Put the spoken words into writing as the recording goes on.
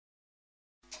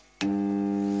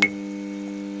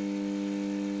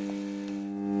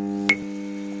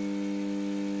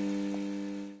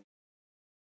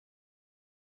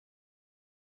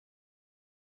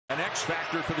X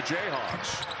factor for the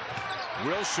Jayhawks.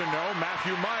 Wilson, no.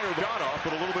 Matthew Meyer got off,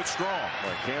 but a little bit strong.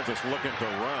 Well, Kansas looking to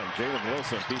run. Jalen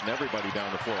Wilson beating everybody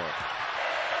down the floor.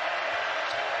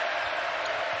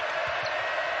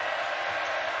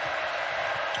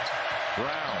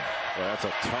 Brown. Well, that's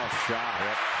a tough shot.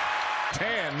 Yep.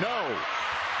 Tan, no.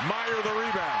 Meyer the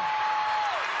rebound.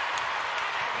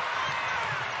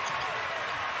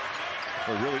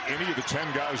 Well, really, any of the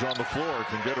 10 guys on the floor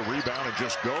can get a rebound and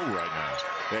just go right now.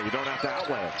 Yeah, you don't have to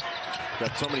outlet it.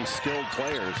 Got so many skilled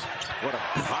players. What a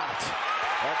pot.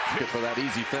 All kick for that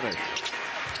easy finish.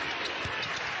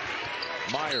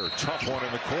 Meyer, tough one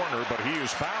in the corner, but he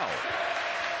is fouled.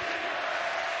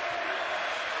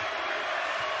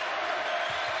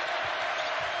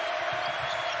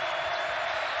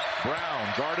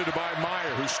 Brown guarded by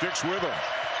Meyer, who sticks with him.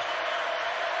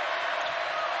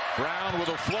 Brown with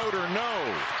a floater,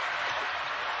 no.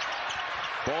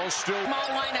 Ball still.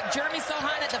 Small lineup. Jeremy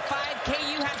Sohan at the 5.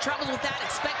 KU had troubles with that.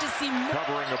 Expect to see more.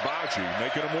 Covering Abaji,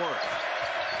 making him work.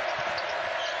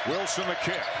 Wilson the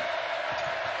kick.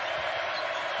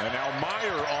 And now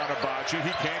Meyer on Abaji. He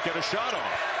can't get a shot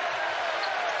off.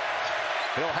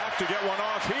 He'll have to get one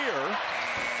off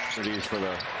here. These for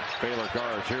the Baylor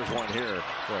guards. Here's one here.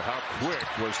 Boy, how quick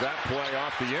was that play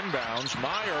off the inbounds?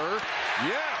 Meyer,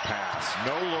 yeah, pass.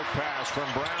 No look pass from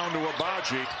Brown to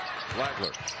Abaji.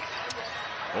 Flagler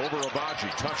over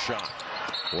Abaji, tough shot.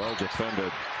 Well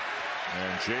defended.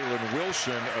 And Jalen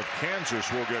Wilson of Kansas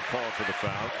will get called for the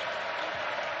foul.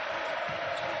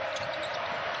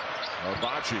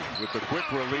 Abaji with the quick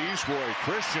release. Boy,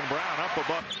 Christian Brown up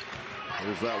above.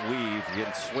 There's that weave.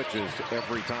 Getting switches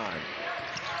every time.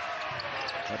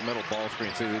 That middle ball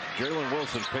screen. See, Jalen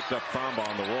Wilson picked up Thamba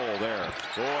on the roll there.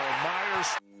 Boy,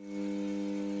 Myers.